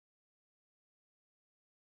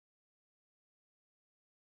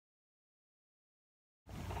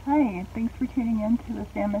Hi, thanks for tuning in to the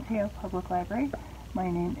San Mateo Public Library. My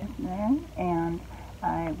name is Nan, and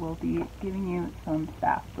I will be giving you some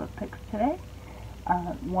staff book picks today.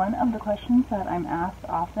 One of the questions that I'm asked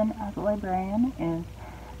often as a librarian is,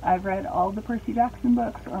 I've read all the Percy Jackson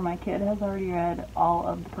books, or my kid has already read all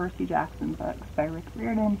of the Percy Jackson books by Rick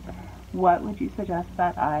Riordan. What would you suggest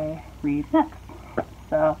that I read next?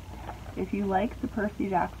 So, if you like the Percy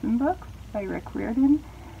Jackson books by Rick Riordan,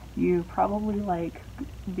 you probably like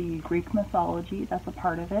the Greek mythology that's a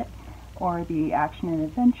part of it, or the action and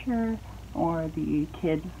adventure, or the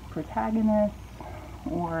kid protagonists,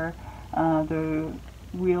 or the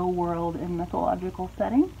real world and mythological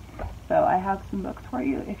setting. So I have some books for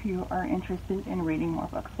you if you are interested in reading more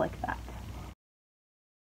books like that.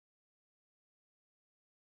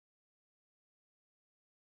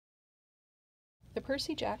 The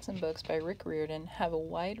Percy Jackson books by Rick Riordan have a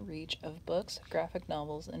wide reach of books, graphic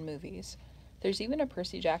novels, and movies. There's even a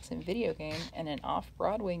Percy Jackson video game and an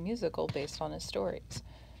off-Broadway musical based on his stories.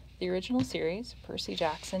 The original series, Percy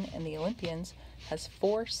Jackson and the Olympians, has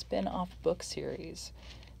 4 spin-off book series.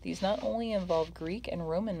 These not only involve Greek and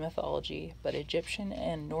Roman mythology, but Egyptian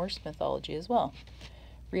and Norse mythology as well.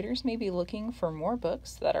 Readers may be looking for more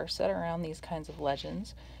books that are set around these kinds of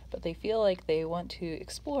legends, but they feel like they want to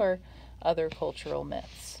explore other cultural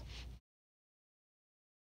myths.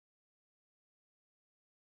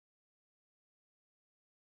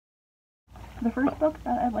 The first book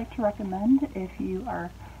that I'd like to recommend, if you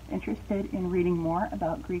are interested in reading more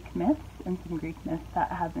about Greek myths and some Greek myths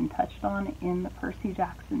that have been touched on in the Percy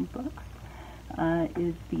Jackson books,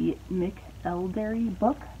 is the McElderry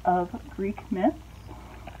book of Greek myths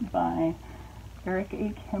by Eric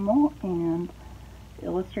A. Kimmel and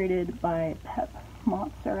illustrated by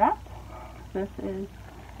Montserrat. This is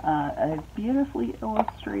a beautifully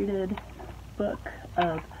illustrated book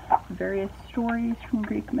of various stories from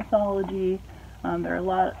Greek mythology. There are a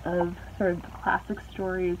lot of sort of classic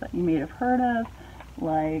stories that you may have heard of,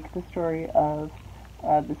 like the story of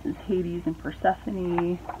this is Hades and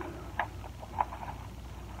Persephone,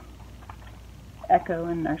 Echo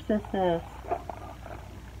and Narcissus,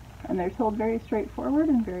 and they're told very straightforward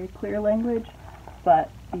and very clear language,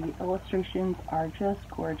 but the illustrations are just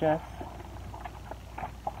gorgeous.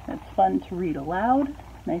 It's fun to read aloud,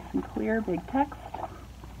 nice and clear, big text.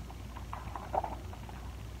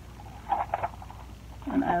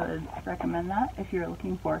 And I would recommend that if you're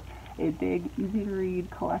looking for a big, easy to read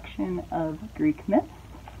collection of Greek myths.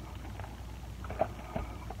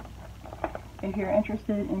 If you're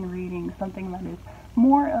interested in reading something that is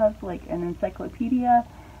more of like an encyclopedia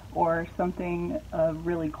or something of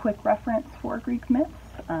really quick reference for Greek myths,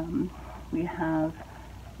 we have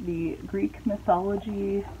the Greek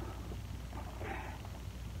mythology,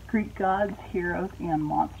 Greek Gods, Heroes, and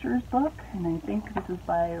Monsters book, and I think this is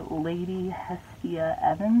by Lady Hestia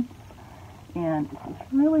Evans, and it's this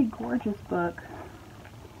really gorgeous book,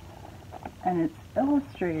 and it's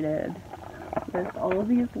illustrated with all of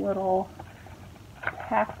these little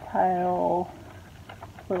tactile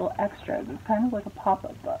little extras. It's kind of like a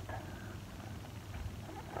pop-up book,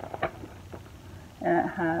 and it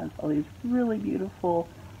has all these really beautiful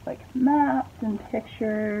like maps and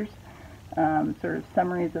pictures, sort of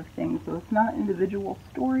summaries of things. So it's not individual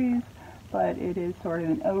stories, but it is sort of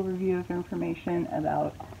an overview of information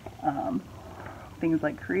about things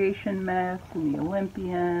like creation myths and the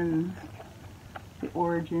Olympians, the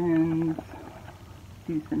origins,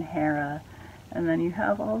 Zeus and Hera, and then you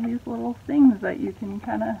have all these little things that you can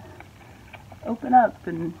kind of open up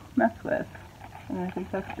and mess with, and I think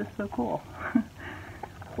that's just so cool.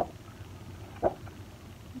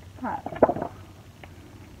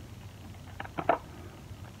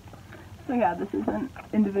 So yeah, this isn't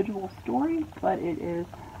individual stories, but it is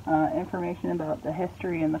information about the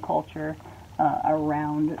history and the culture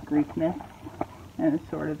around Greek myths, and it's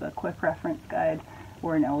sort of a quick reference guide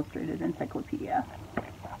or an illustrated encyclopedia.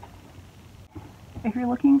 If you're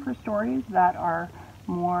looking for stories that are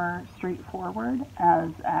more straightforward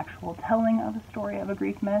as actual telling of a story of a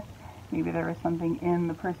Greek myth, maybe there was something in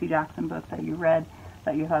the Percy Jackson book that you read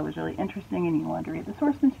that you thought was really interesting and you wanted to read the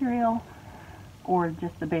source material, or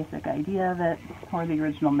just the basic idea of it, or the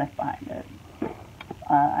original myth behind it.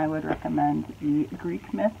 I would recommend the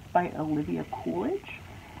Greek Myths by Olivia Coolidge.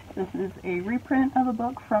 This is a reprint of a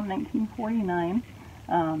book from 1949.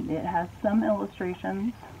 It has some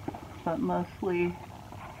illustrations, but mostly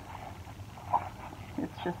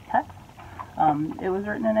it's just text. It was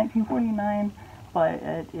written in 1949, but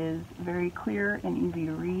it is very clear and easy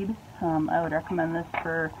to read. I would recommend this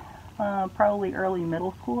for probably early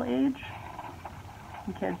middle school age.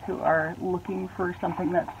 Kids who are looking for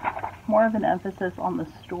something that's more of an emphasis on the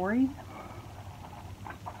stories,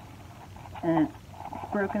 and it's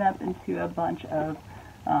broken up into a bunch of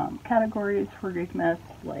categories for Greek myths,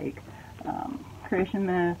 like creation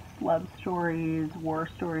myths, love stories, war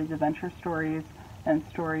stories, adventure stories, and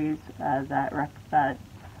stories that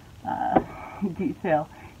detail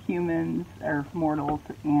humans or mortals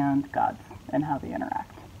and gods and how they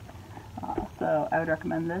interact. So I would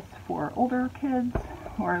recommend this for older kids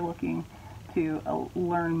who are looking to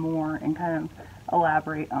learn more and kind of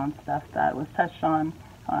elaborate on stuff that was touched on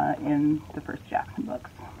in the Percy Jackson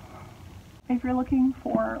books. If you're looking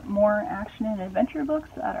for more action and adventure books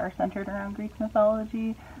that are centered around Greek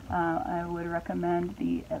mythology, I would recommend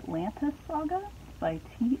the Atlantis Saga by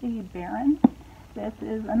TA Barron. This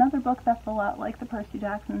is another book that's a lot like the Percy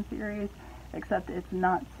Jackson series, except it's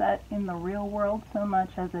not set in the real world so much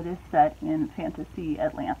as it is set in fantasy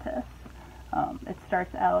Atlantis. It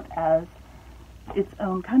starts out as its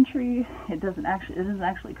own country. It isn't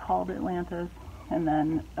actually called Atlantis, and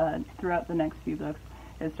then throughout the next few books,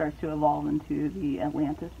 it starts to evolve into the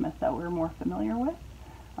Atlantis myth that we're more familiar with.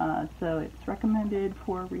 So it's recommended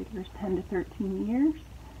for readers 10 to 13 years.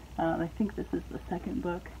 I think this is the second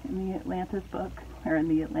book in the Atlantis book, or in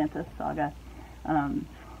the Atlantis Saga, and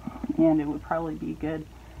it would probably be good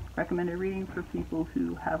recommended reading for people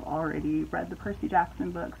who have already read the Percy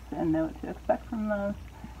Jackson books and know what to expect from those,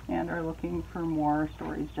 and are looking for more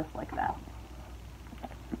stories just like that.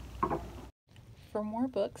 For more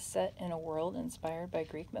books set in a world inspired by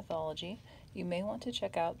Greek mythology, you may want to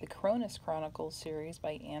check out the Chronus Chronicles series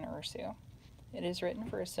by Ursu. It is written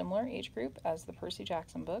for a similar age group as the Percy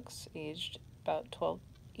Jackson books, aged about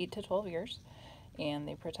 8 to 12 years, and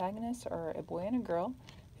the protagonists are a boy and a girl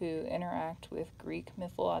who interact with Greek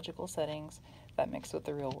mythological settings that mix with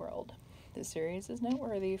the real world. The series is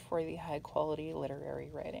noteworthy for the high-quality literary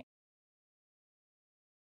writing.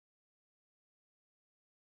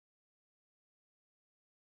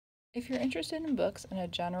 If you're interested in books in a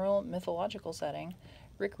general mythological setting,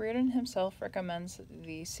 Rick Riordan himself recommends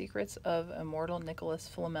The Secrets of Immortal Nicholas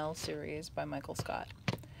Flamel series by Michael Scott.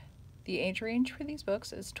 The age range for these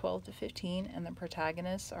books is 12 to 15, and the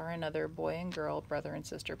protagonists are another boy and girl, brother and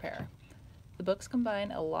sister pair. The books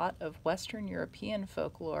combine a lot of Western European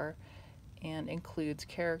folklore and includes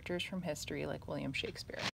characters from history like William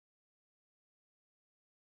Shakespeare.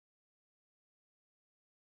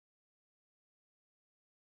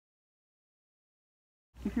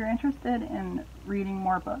 If you're interested in reading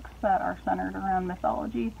more books that are centered around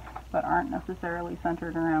mythology but aren't necessarily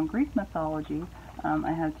centered around Greek mythology,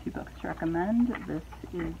 I have two books to recommend. This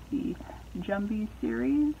is the Jumbies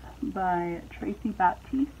series by Tracey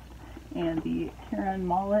Baptiste and the Kiran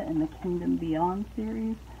Mala and the Kingdom Beyond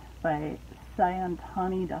series by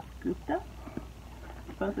Sayantani Dasgupta.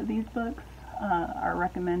 Both of these books are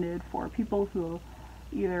recommended for people who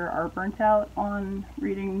either are burnt out on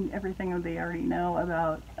reading everything that they already know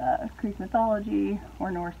about Greek mythology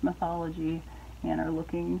or Norse mythology and are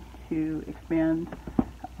looking to expand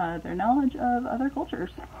their knowledge of other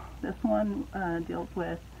cultures. This one deals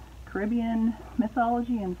with Caribbean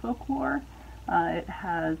mythology and folklore. It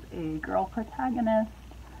has a girl protagonist,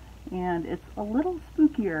 and it's a little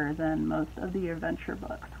spookier than most of the adventure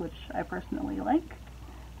books, which I personally like.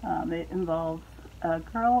 It involves a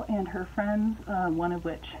girl and her friends, one of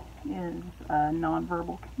which is a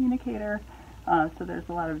nonverbal communicator, so there's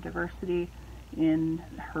a lot of diversity in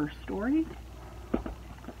her story.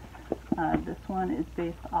 This one is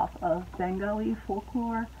based off of Bengali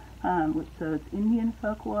folklore, so it's Indian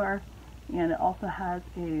folklore, and it also has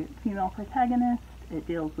a female protagonist. It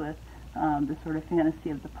deals with the sort of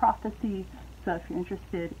fantasy of the prophecy, so if you're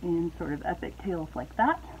interested in sort of epic tales like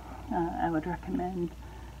that, I would recommend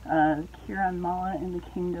Kiran Mala in the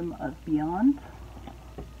Kingdom of Beyond.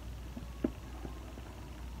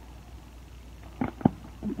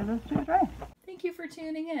 Give those two a try. Thank you for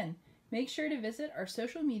tuning in. Make sure to visit our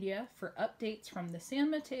social media for updates from the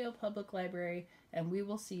San Mateo Public Library, and we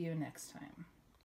will see you next time.